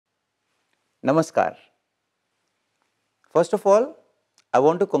Namaskar. First of all, I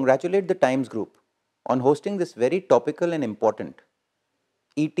want to congratulate the Times Group on hosting this very topical and important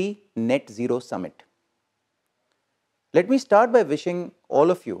ET Net Zero Summit. Let me start by wishing all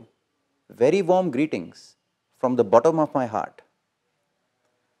of you very warm greetings from the bottom of my heart.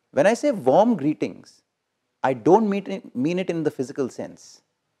 When I say warm greetings, I don't mean it in the physical sense.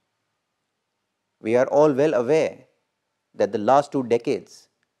 We are all well aware that the last 2 decades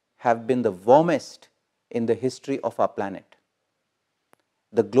have been the warmest in the history of our planet.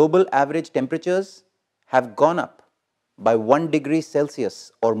 The global average temperatures have gone up by 1 degree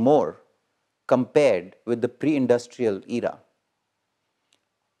Celsius or more compared with the pre-industrial era.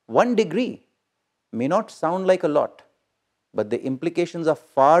 1 degree may not sound like a lot, but the implications are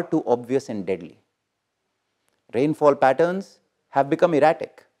far too obvious and deadly. Rainfall patterns have become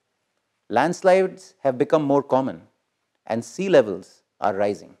erratic, landslides have become more common, and sea levels are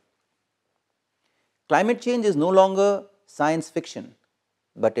rising. Climate change is no longer science fiction,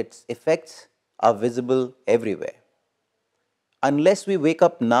 but its effects are visible everywhere. Unless we wake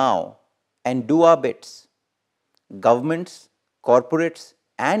up now and do our bits, governments, corporates,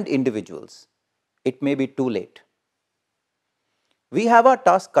 and individuals, it may be too late. We have our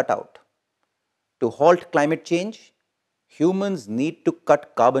task cut out. To halt climate change, humans need to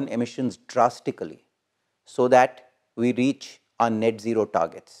cut carbon emissions drastically so that we reach our net zero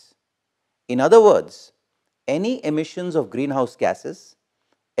targets. In other words, any emissions of greenhouse gases,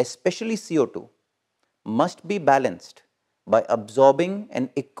 especially CO2, must be balanced by absorbing an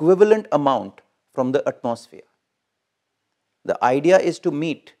equivalent amount from the atmosphere. The idea is to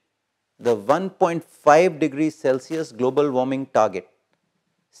meet the 1.5 degrees Celsius global warming target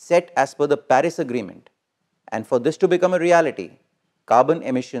set as per the Paris Agreement, and for this to become a reality, carbon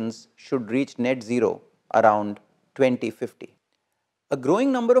emissions should reach net zero around 2050. A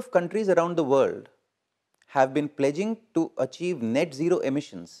growing number of countries around the world have been pledging to achieve net zero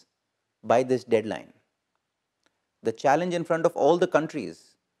emissions by this deadline. The challenge in front of all the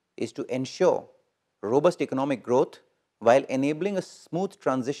countries is to ensure robust economic growth while enabling a smooth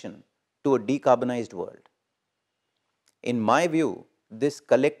transition to a decarbonized world. In my view, this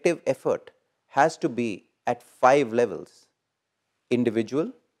collective effort has to be at 5 levels: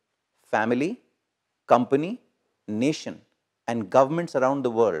 individual, family, company, nation, and governments around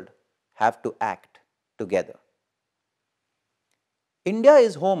the world have to act together. India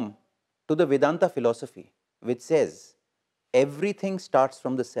is home to the Vedanta philosophy, which says everything starts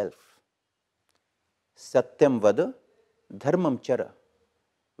from the self. Satyam vada, dharmam chara,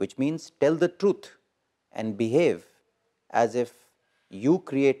 which means tell the truth and behave as if you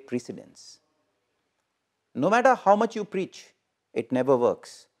create precedents. No matter how much you preach, it never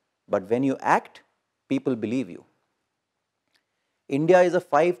works. But when you act, people believe you. India is a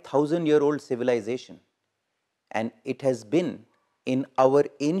 5,000-year-old civilization, and it has been in our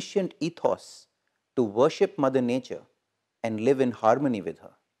ancient ethos to worship Mother Nature and live in harmony with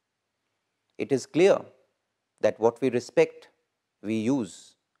her. It is clear that what we respect, we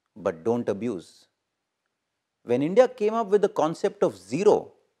use, but don't abuse. When India came up with the concept of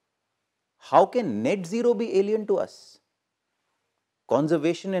zero, how can net zero be alien to us?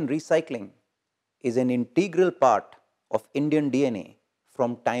 Conservation and recycling is an integral part of Indian DNA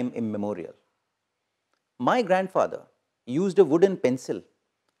from time immemorial. My grandfather used a wooden pencil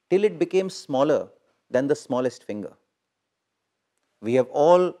till it became smaller than the smallest finger. We have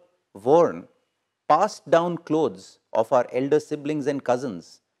all worn passed down clothes of our elder siblings and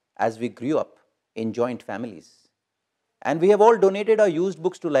cousins as we grew up in joint families. And we have all donated our used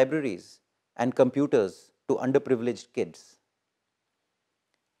books to libraries and computers to underprivileged kids.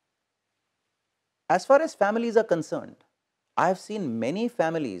 As far as families are concerned, I have seen many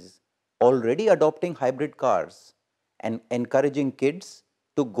families already adopting hybrid cars and encouraging kids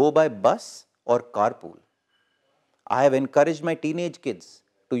to go by bus or carpool. I have encouraged my teenage kids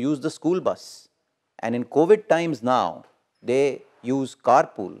to use the school bus, and in COVID times now, they use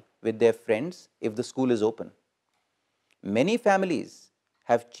carpool with their friends if the school is open. Many families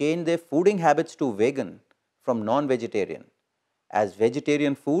have changed their fooding habits to vegan from non-vegetarian, as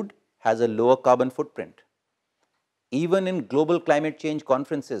vegetarian food has a lower carbon footprint. Even in global climate change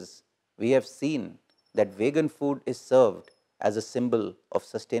conferences, we have seen that vegan food is served as a symbol of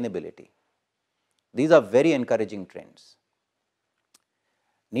sustainability. These are very encouraging trends.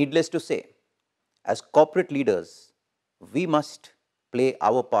 Needless to say, as corporate leaders, we must play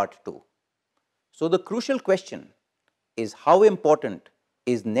our part too. So the crucial question is, how important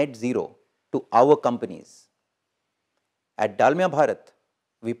is net zero to our companies? At Dalmia Bharat,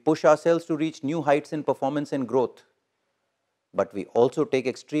 we push ourselves to reach new heights in performance and growth, but we also take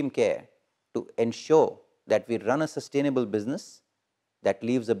extreme care to ensure that we run a sustainable business that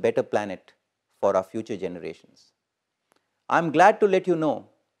leaves a better planet for our future generations. I'm glad to let you know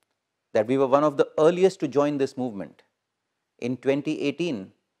that we were one of the earliest to join this movement. In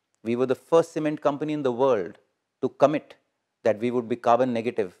 2018, we were the first cement company in the world to commit that we would be carbon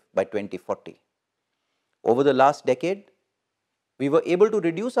negative by 2040. Over the last decade, we were able to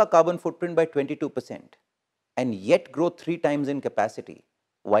reduce our carbon footprint by 22% and yet grow 3 times in capacity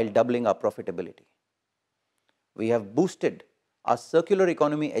while doubling our profitability. We have boosted our circular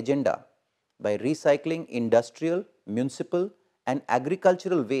economy agenda by recycling industrial, municipal, and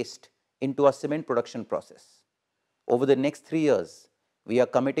agricultural waste into our cement production process. Over the next 3 years, we are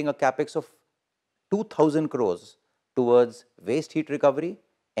committing a capex of 2,000 crores towards waste heat recovery,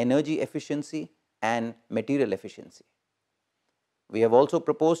 energy efficiency, and material efficiency. We have also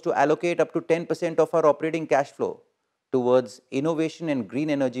proposed to allocate up to 10% of our operating cash flow towards Innovation and Green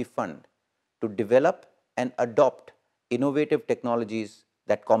Energy Fund to develop and adopt innovative technologies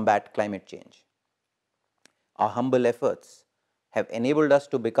that combat climate change. Our humble efforts have enabled us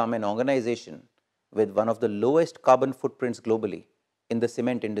to become an organization with one of the lowest carbon footprints globally in the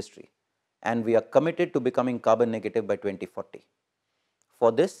cement industry, and we are committed to becoming carbon negative by 2040.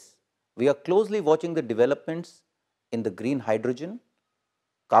 For this, we are closely watching the developments in the green hydrogen,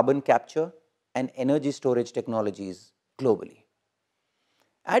 carbon capture, and energy storage technologies globally.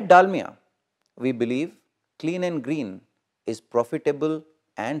 At Dalmia, we believe clean and green is profitable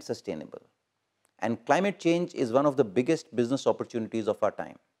and sustainable, and climate change is one of the biggest business opportunities of our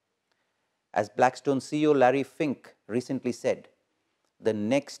time. As Blackstone CEO Larry Fink recently said, the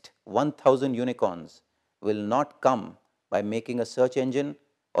next 1,000 unicorns will not come by making a search engine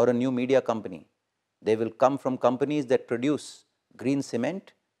or a new media company. They will come from companies that produce green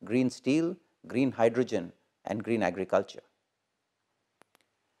cement, green steel, green hydrogen, and green agriculture.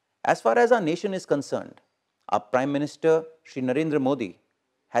 As far as our nation is concerned, our Prime Minister Shri Narendra Modi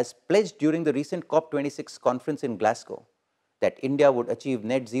has pledged during the recent COP26 conference in Glasgow that India would achieve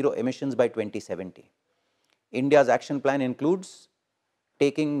net zero emissions by 2070. India's action plan includes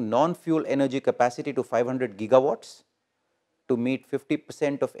taking non-fuel energy capacity to 500 gigawatts, to meet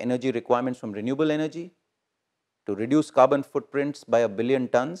 50% of energy requirements from renewable energy, to reduce carbon footprints by 1 billion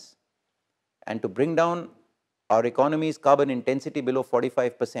tons, and to bring down our economy's carbon intensity below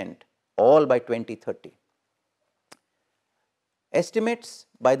 45%, all by 2030. Estimates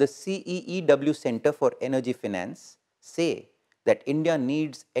by the CEEW Center for Energy Finance say that India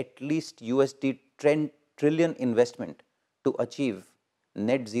needs at least USD 10 trillion investment to achieve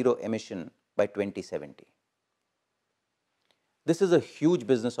net zero emission by 2070. This is a huge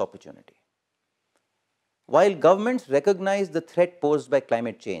business opportunity. While governments recognize the threat posed by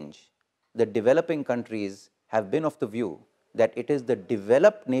climate change, the developing countries have been of the view that it is the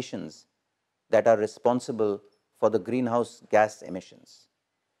developed nations that are responsible for the greenhouse gas emissions.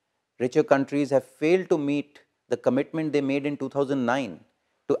 Richer countries have failed to meet the commitment they made in 2009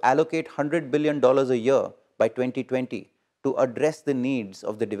 to allocate $100 billion a year by 2020 to address the needs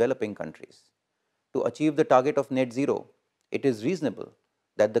of the developing countries. To achieve the target of net zero, it is reasonable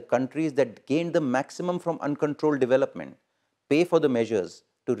that the countries that gained the maximum from uncontrolled development pay for the measures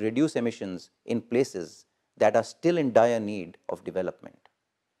to reduce emissions in places that are still in dire need of development.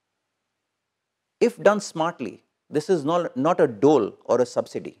 If done smartly, this is not a dole or a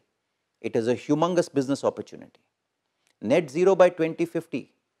subsidy. It is a humongous business opportunity. Net zero by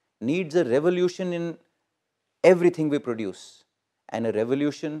 2050 needs a revolution in everything we produce and a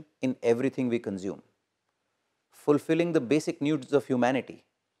revolution in everything we consume. Fulfilling the basic needs of humanity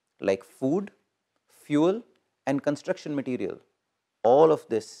like food, fuel, and construction material, all of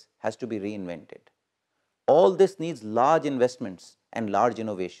this has to be reinvented. All this needs large investments and large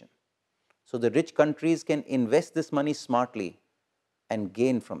innovation. So the rich countries can invest this money smartly and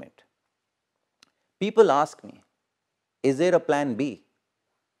gain from it. People ask me, is there a plan B?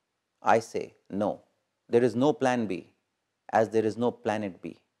 I say, no, there is no plan B, as there is no planet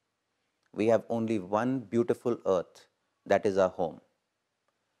B. We have only one beautiful earth that is our home.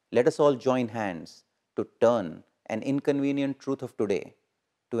 Let us all join hands to turn an inconvenient truth of today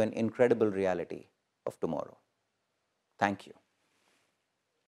to an incredible reality of tomorrow. Thank you.